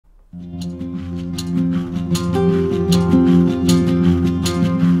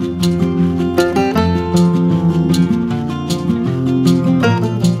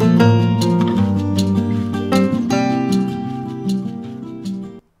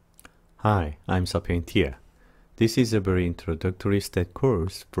Hi, I'm Sapien. This is a very introductory STAT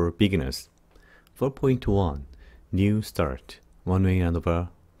course for beginners. 4.1 New Start One-Way ANOVA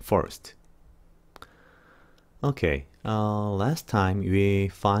First. Okay, last time we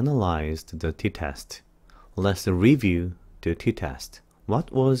finalized the t-test. Let's review the t-test.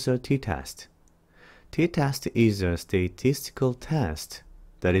 What was a t-test? T-test is a statistical test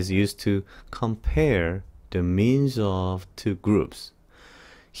that is used to compare the means of two groups.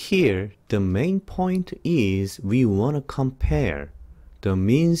 Here, the main point is we want to compare the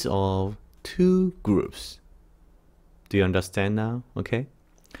means of two groups. Do you understand now? Okay?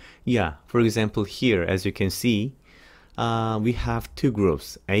 Yeah, for example, here, as you can see, we have two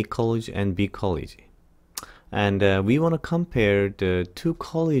groups, A college and B college. And we want to compare the two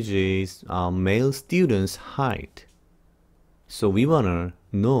colleges' male students' height. So we want to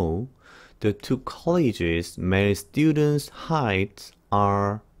know the two colleges' male students' heights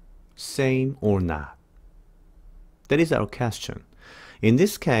are same or not. That is our question. In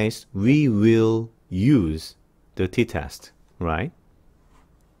this case, we will use the t-test, right?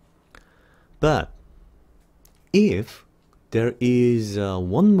 But if there is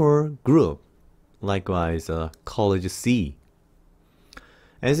one more group, likewise college C,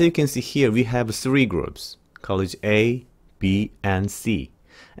 as you can see here, we have three groups, college A, B, and C,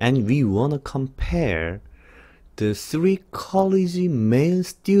 and we want to compare the three college male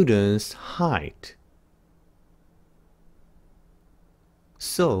students' height.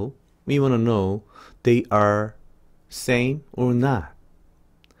 So we want to know they are same or not.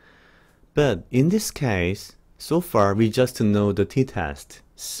 But in this case, so far we just know the t-test.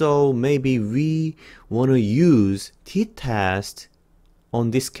 So maybe we want to use t-test on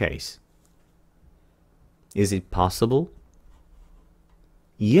this case. Is it possible?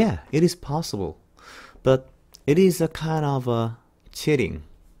 Yeah, it is possible. But it is a kind of cheating.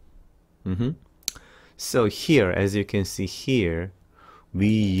 So here, as you can see here, we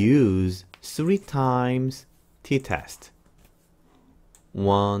use 3 times t-test.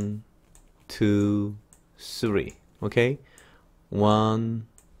 1, 2, 3. Okay? 1,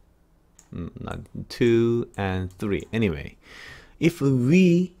 2, and 3. Anyway, if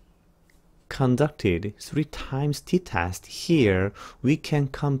we conducted 3 times t-test here, we can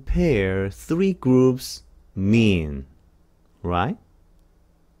compare 3 groups mean, right?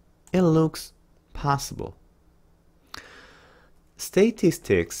 It looks possible.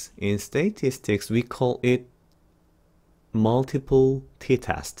 Statistics, in statistics we call it multiple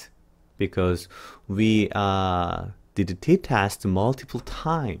t-test because we did the t-test multiple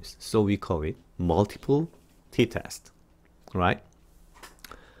times, so we call it multiple t-test, right?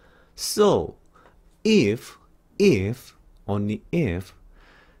 So if only if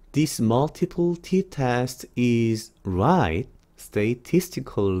this multiple t-test is right,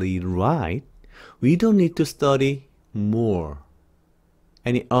 statistically right, we don't need to study more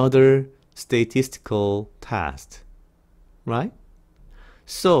any other statistical test, right?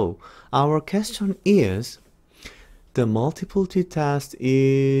 So our question is, the multiple t-test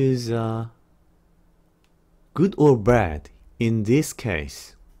is good or bad in this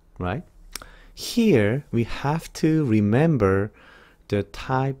case, right? Here we have to remember the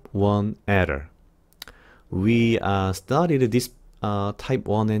type 1 error. We studied this type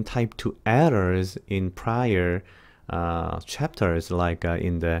 1 and type 2 errors in prior chapters, like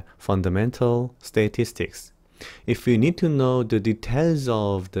in the fundamental statistics. If you need to know the details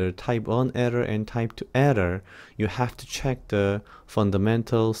of the type 1 error and type 2 error, you have to check the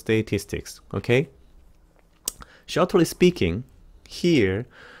fundamental statistics, okay? Shortly speaking, here,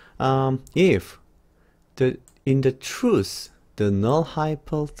 if in the truth, the null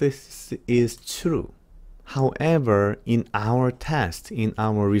hypothesis is true. However, in our test, in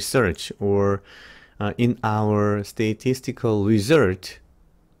our research, or in our statistical result,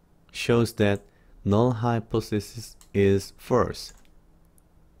 shows that null hypothesis is false.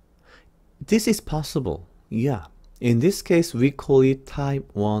 This is possible, yeah. In this case, we call it type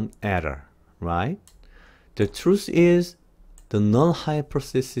 1 error, right? The truth is the null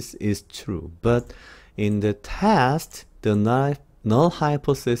hypothesis is true, but in the test, the null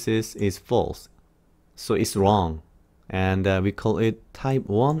hypothesis is false. So it's wrong, and we call it type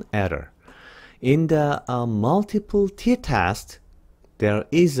 1 error. In the multiple t-test, there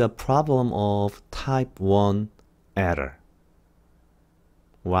is a problem of type 1 error.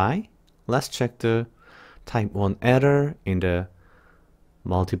 Why? Let's check the type 1 error in the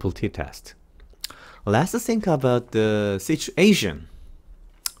multiple t-test. Let's think about the situation.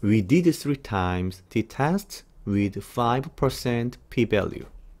 We did 3 times t-test with 5% p-value.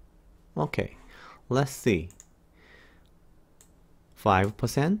 Okay, let's see.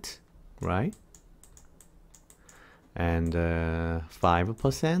 5%, right? And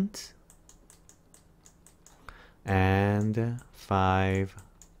 5% and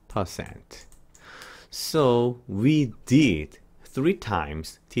 5%. So we did 3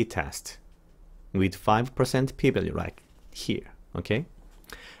 times t-test with 5% p-value right here, okay?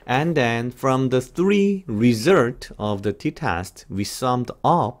 And then from the 3 result of the t-test, we summed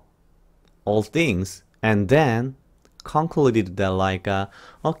up all things and then concluded that like,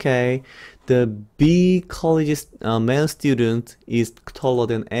 okay, the B college's male student is taller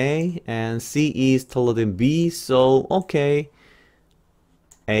than A and C is taller than B, so okay,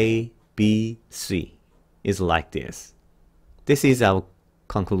 A, B, C is like this. This is our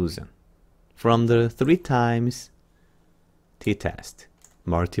conclusion from the 3 times t-test,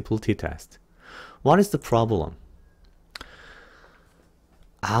 multiple t-test. What is the problem?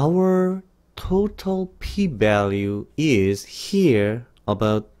 Our total p-value is here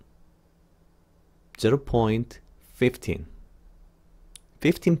about 0.15.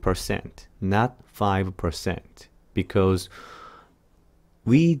 15%, not 5%, because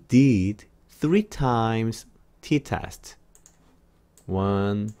we did 3 times t-test.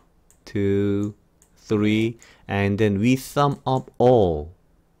 1, 2, 3, and then we sum up all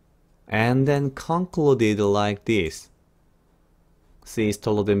and then concluded like this. C is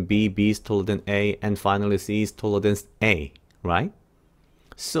taller than B, B is taller than A, and finally C is taller than A, right?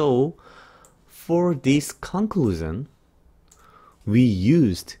 So for this conclusion, we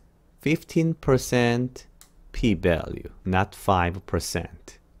used 15% p-value, not 5%.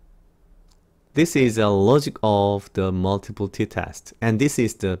 This is a logic of the multiple t-test, and this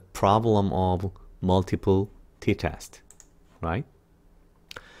is the problem of multiple t-test, right?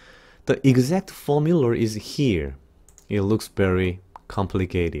 The exact formula is here. It looks very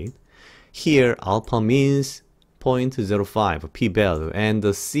complicated. Here alpha means 0.05 p-value and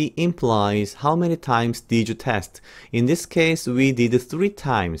the C implies how many times did you test. In this case we did 3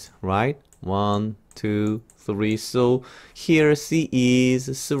 times, right? 1, 2, 3. So here C is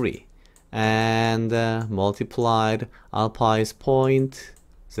 3 and multiplied alpha is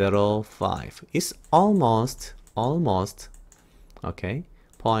 0.05. It's almost okay,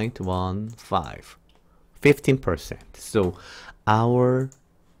 0.15, 15%. So our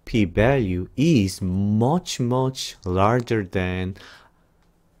p-value is much larger than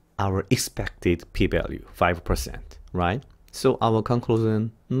our expected p-value, 5%, right? So our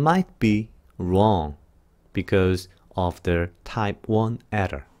conclusion might be wrong because of the type 1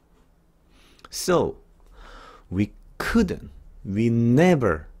 error. So we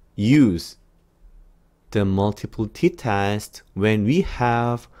never use the multiple t-test when we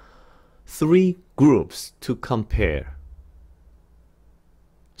have 3 groups to compare.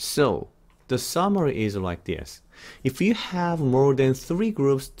 So the summary is like this. If you have more than 3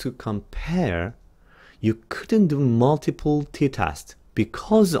 groups to compare, you couldn't do multiple t-test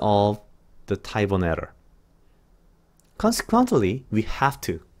because of the type 1 error. Consequently, we have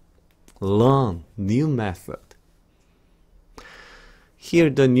to learn new method. Here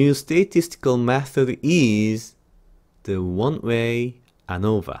the new statistical method is the one-way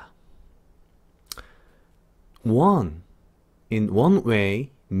ANOVA. In one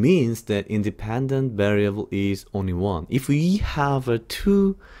way means that independent variable is only 1. If we have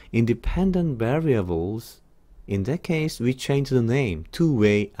 2 independent variables, in that case we change the name,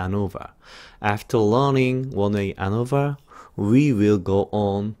 two-way ANOVA. After learning one-way ANOVA, we will go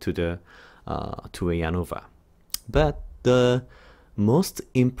on to the two-way ANOVA. But the most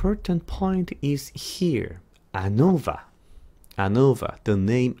important point is here, ANOVA. ANOVA, the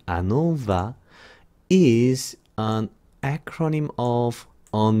name ANOVA is an acronym of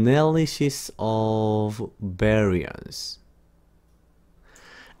analysis of variance.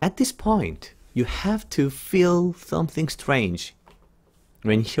 At this point, you have to feel something strange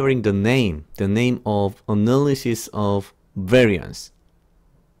when hearing the name of analysis of variance.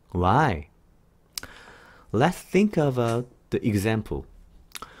 Why? Let's think about the example.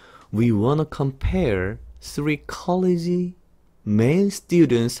 We want to compare 3 college male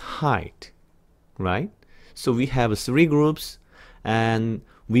students' height, right? So we have 3 groups and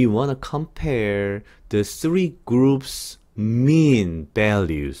we want to compare the 3 groups' mean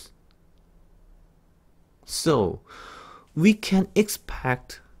values. So we can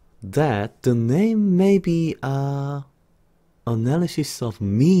expect that the name may be analysis of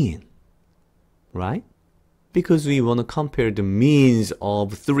mean, right? Because we want to compare the means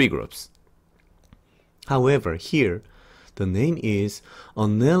of 3 groups. However, here the name is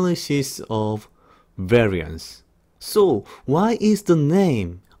analysis of variance. So why is the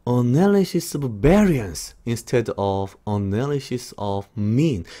name analysis of variance instead of analysis of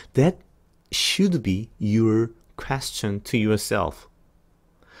mean? That should be your question to yourself.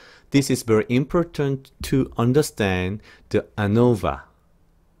 This is very important to understand the ANOVA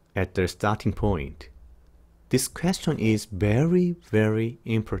at the starting point. This question is very, very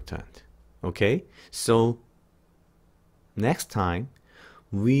important. Okay? So, next time,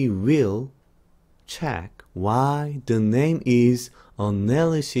 we will check why the name is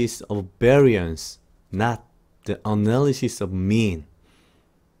analysis of variance, not the analysis of mean.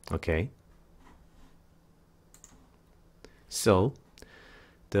 Okay? So,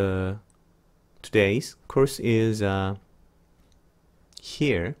 today's course is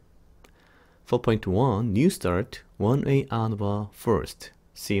here. 4.1 New Start 1A ANOVA First.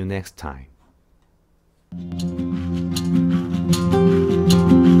 See you next time.